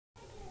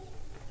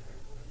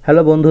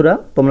Hello বন্ধুরা,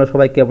 তোমরা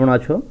সবাই কেমন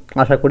আছো?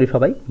 আশা করি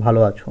সবাই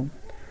ভালো আছো।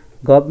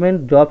 গভর্নমেন্ট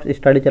জবস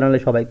স্টাডি চ্যানেলে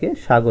সবাইকে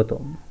স্বাগত।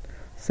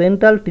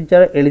 সেন্ট্রাল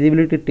টিচার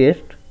এলিজিবিলিটি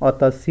টেস্ট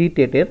অর্থাৎ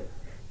সিটেটের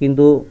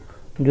কিন্তু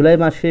জুলাই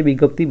মাসে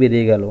বিজ্ঞপ্তি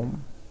বেরিয়ে গেল,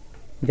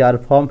 যার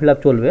ফর্ম ফিল আপ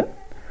চলবে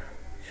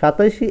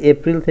 27শে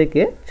এপ্রিল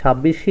থেকে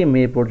 26শে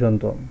মে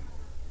পর্যন্ত।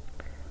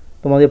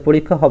 তোমাদের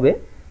পরীক্ষা হবে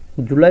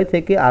জুলাই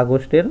থেকে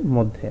আগস্টের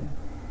মধ্যে।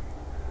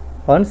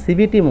 অন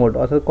সিবিটি মোড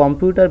অর্থাৎ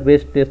কম্পিউটার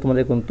বেসড টেস্ট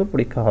তোমাদের কিন্তু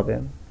পরীক্ষা হবে।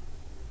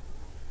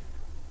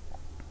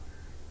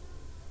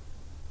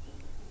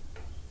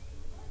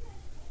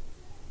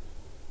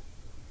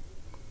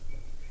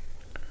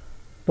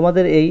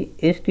 তোমাদের এই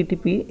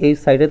http এই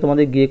সাইটে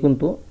তোমাদের গিয়ে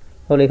কিন্তু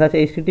লেখা আছে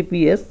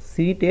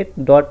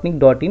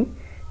https://CTET.nic.in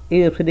এই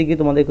ওয়েবসাইটে গিয়ে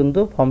তোমাদের কিন্তু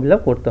ফর্ম ফিল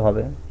আপ করতে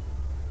হবে।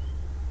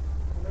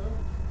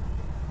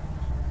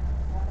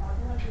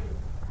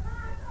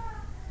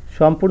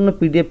 সম্পূর্ণ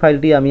পিডিএফ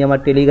ফাইলটি আমি আমার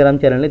টেলিগ্রাম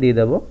চ্যানেলে দিয়ে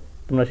দেবো,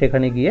 তোমরা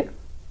সেখানে গিয়ে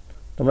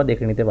তোমরা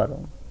দেখে নিতে পারো।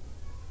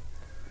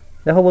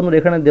 দেখো বন্ধুরা,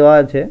 এখানে দেওয়া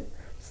আছে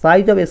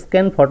size of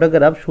scan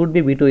photograph should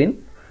be between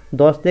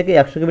 10 থেকে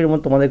 100 কেবির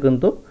মধ্যে তোমাদের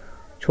কিন্তু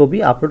ছবি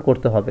আপলোড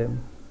করতে হবে,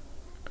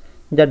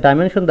 যার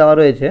ডাইমেনশন দেওয়া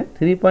রয়েছে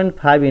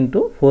 3.5 ×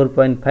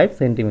 4.5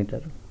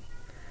 সেন্টিমিটার।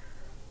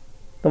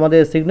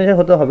 তোমাদের সিগনেচার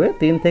হতে হবে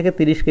 3 থেকে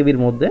 30 কেবির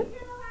মধ্যে।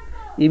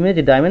 Image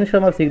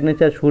dimension of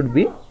signature should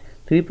be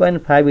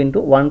 3.5 ×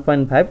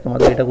 1.5,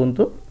 তোমাদের এটা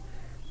কিন্তু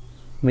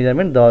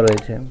মেজারমেন্ট দেওয়া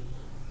রয়েছে।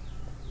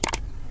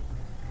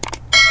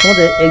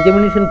 তোমাদের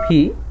এক্সামিনেশন ফি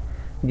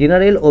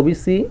জেনারেল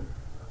ওবিসি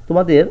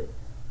তোমাদের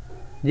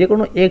যে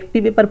কোনো একটি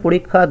পেপার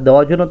পরীক্ষা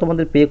দেওয়ার জন্য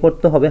তোমাদের পে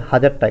করতে হবে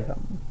 1000 টাকা,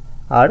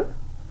 আর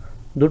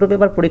দুটো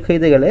পেপার পরীক্ষা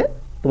দিতে গেলে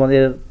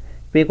তোমাদের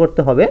পে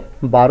করতে হবে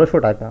 1200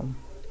 টাকা।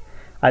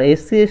 আর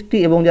এসসি এসটি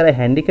এবং যারা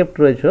হ্যান্ডিক্যাপ্ট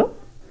রয়েছে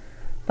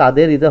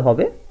তাদের দিতে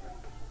হবে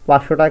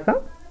 500 টাকা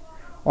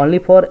অনলি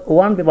ফর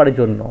 1 পেপারের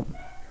জন্য।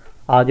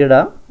 আর যারা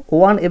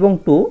 1 এবং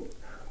 2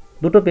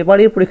 দুটো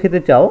পেপারই পরীক্ষা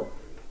দিতে চাও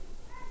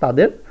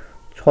তাদের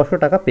 600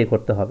 টাকা পে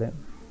করতে হবে।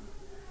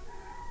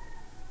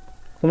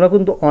 তোমরা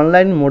কিন্তু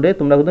অনলাইন মোডে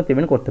তোমরা কিন্তু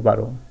পেমেন্ট করতে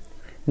পারো,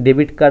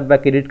 ডেবিট কার্ড বা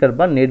ক্রেডিট কার্ড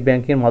বা নেট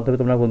ব্যাঙ্কিংয়ের মাধ্যমে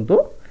তোমরা কিন্তু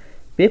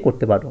পে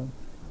করতে পারো।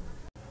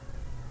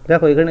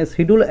 দেখো এখানে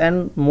schedule and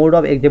mode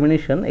of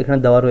examination এখানে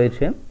দেওয়া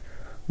রয়েছে।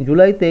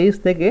 জুলাই 23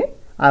 থেকে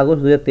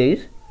আগস্ট 2023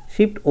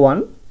 শিফট 1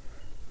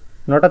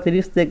 9টা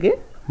 30 থেকে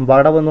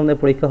 12টা পর্যন্ত আমাদের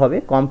পরীক্ষা হবে।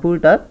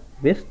 কম্পিউটার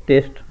বেসড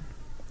টেস্ট,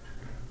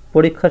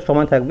 পরীক্ষার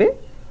সময় থাকবে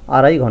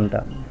 2.5 ঘন্টা।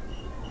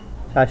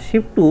 আর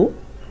শিফট 2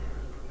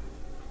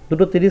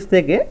 2টো 30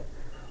 থেকে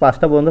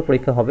 5টা পর্যন্ত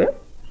পরীক্ষা হবে,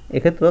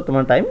 এক্ষেত্রেও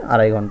তোমার টাইম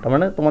 2.5 ঘন্টা।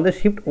 মানে তোমাদের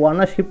শিফট 1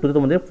 আর শিফট 2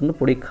 তোমাদের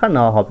পরীক্ষা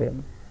নেওয়া হবে।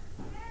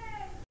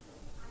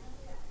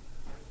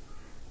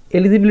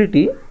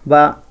 এলিজিবিলিটি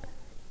বা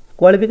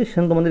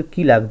কোয়ালিফিকেশান তোমাদের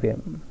কি লাগবে,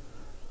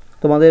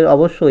 তোমাদের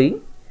অবশ্যই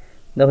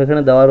দেখো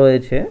এখানে দেওয়া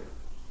রয়েছে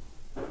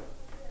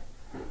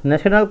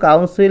national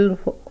council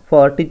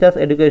for teachers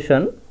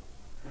education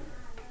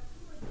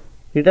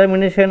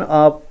determination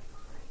of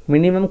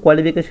minimum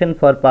qualification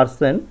for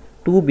person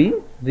to B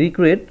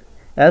recruited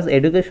as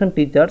education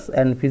teachers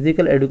and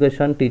physical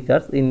education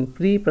teachers in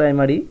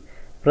pre-primary,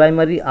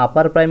 primary,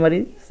 upper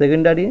primary,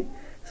 secondary,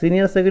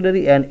 senior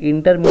secondary and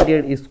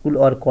intermediate school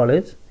or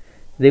college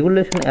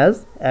regulation as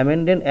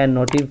amended and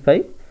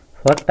notified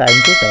for time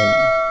to time.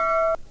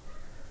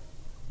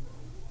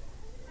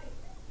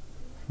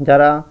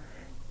 যারা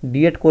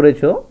DEd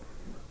করেছো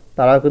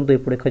তারা কিন্তু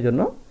এই পরীক্ষার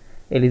জন্য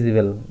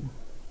eligible.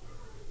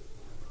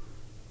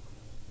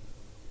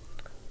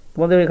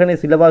 তোমাদের এখানে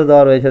syllabus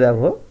দেওয়া রয়েছে,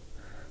 দেখো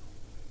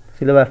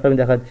সিলেবাসটা আমি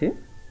দেখাচ্ছি।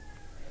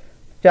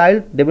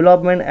 Child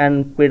development and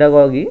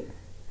pedagogy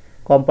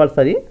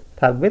compulsory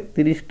থাকবে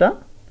 30টা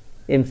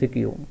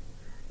এমসিকিউ।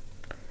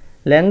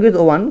 ল্যাঙ্গুয়েজ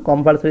 1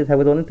 কম্পালসারি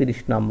থাকবে তোমাদের 30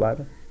 নাম্বার।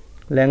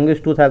 ল্যাঙ্গুয়েজ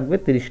 2 থাকবে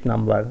 30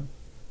 নাম্বার।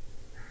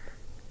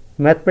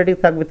 ম্যাথমেটিক্স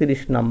থাকবে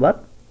 30 নাম্বার।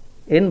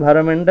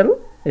 এনভায়রনমেন্টাল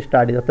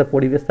স্টাডিজ অর্থাৎ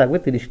পরিবেশ থাকবে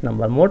 30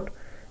 নাম্বার। মোট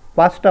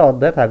 5টা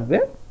অধ্যায় থাকবে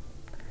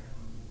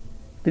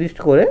 30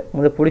 করে।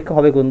 আমাদের পরীক্ষা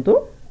হবে কিন্তু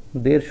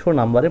 150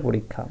 নাম্বারের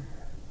পরীক্ষা।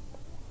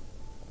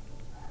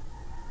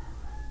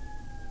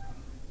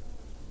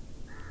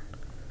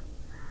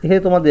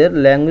 এখানে তোমাদের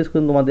ল্যাঙ্গুয়েজ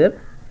কিন্তু তোমাদের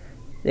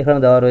এখানে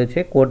দেওয়া রয়েছে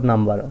কোড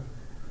নাম্বার।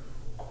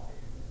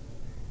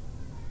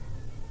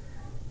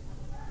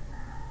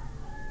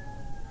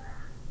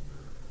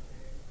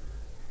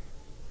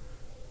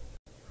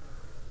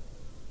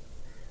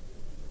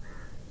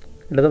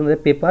 এটা তোমাদের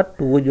পেপার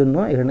 2 এর জন্য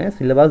এখানে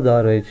সিলেবাস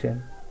দেওয়া রয়েছে।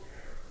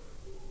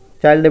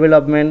 Child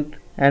development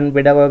and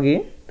pedagogy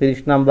 30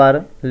 number,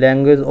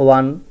 language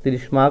 1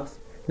 30 marks,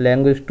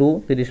 language 2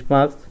 30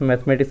 marks,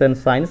 mathematics and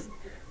science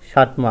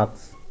 60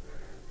 marks,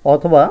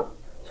 অথবা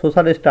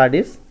সোশ্যাল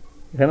স্টাডিজ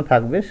এখানে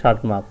থাকবে 60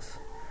 মার্কস।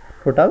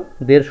 টোটাল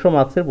 150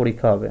 মার্কসের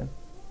পরীক্ষা হবে।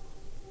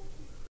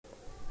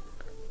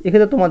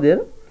 এক্ষেত্রে তোমাদের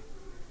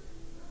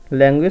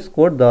ল্যাঙ্গুয়েজ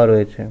কোড দেওয়া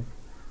রয়েছে।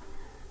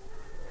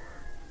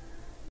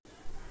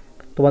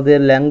 তোমাদের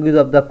language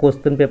of the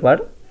question paper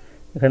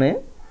এখানে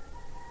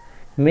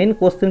main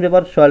question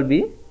paper shall be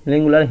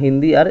লিঙ্গুলার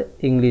Hindi R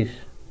English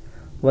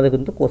তোমাদের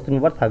কিন্তু কোশ্চেন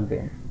পেপার থাকবে।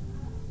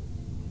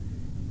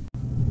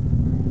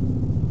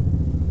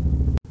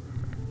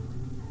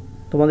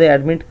 তোমাদের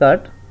অ্যাডমিট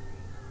কার্ড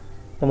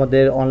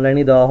তোমাদের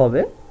অনলাইনে দেওয়া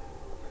হবে।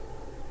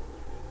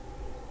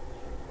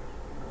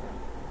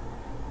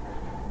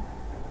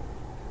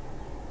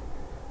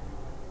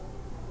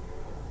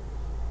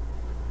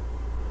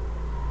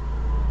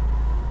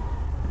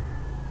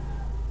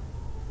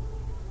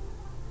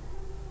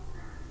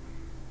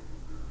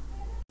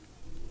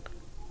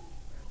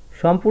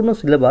 সম্পূর্ণ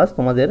সিলেবাস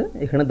তোমাদের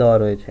এখানে দেওয়া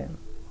রয়েছে।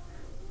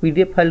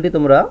 পিডিএফ ফাইলটি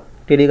তোমরা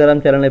টেলিগ্রাম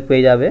চ্যানেলে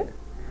পেয়ে যাবে,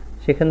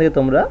 সেখান থেকে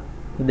তোমরা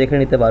দেখে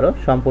নিতে পারো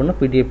সম্পূর্ণ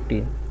পিডিএফটি।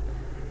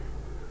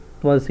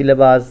 তোমাদের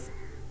সিলেবাস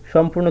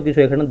সম্পূর্ণ কিছু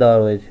এখানে দেওয়া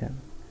রয়েছে।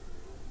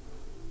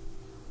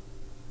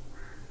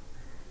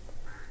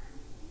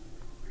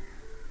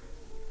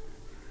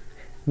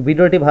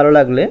 ভিডিওটি ভালো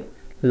লাগলে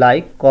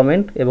লাইক,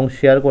 কমেন্ট এবং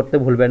শেয়ার করতে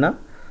ভুলবে না।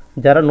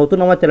 যারা নতুন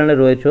আমার চ্যানেলে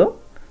রয়েছে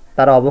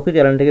তারা অবশ্যই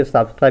চ্যানেলটিকে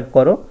সাবস্ক্রাইব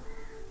করো।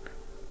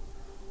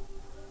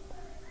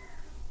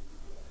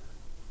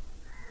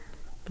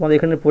 তোমাদের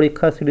এখানে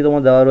পরীক্ষার সিডি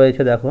তোমার দেওয়া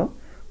রয়েছে, দেখো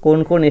কোন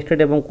কোন স্টেট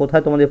এবং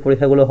কোথায় তোমাদের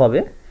পরীক্ষাগুলো হবে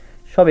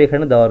সব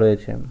এখানে দেওয়া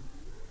রয়েছে।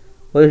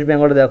 ওয়েস্ট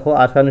বেঙ্গলে দেখো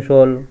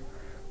আসানসোল,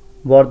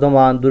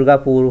 বর্ধমান,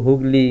 দুর্গাপুর,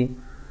 হুগলি,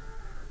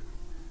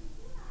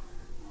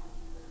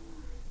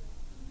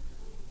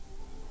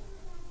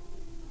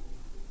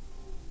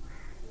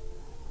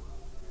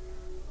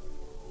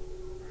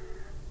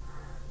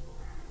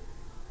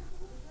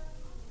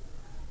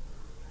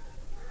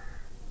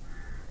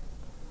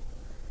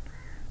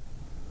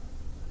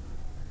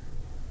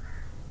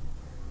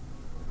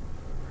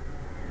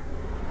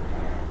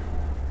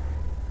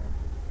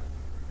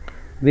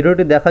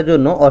 ভিডিওটি দেখার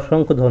জন্য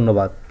অসংখ্য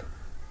ধন্যবাদ।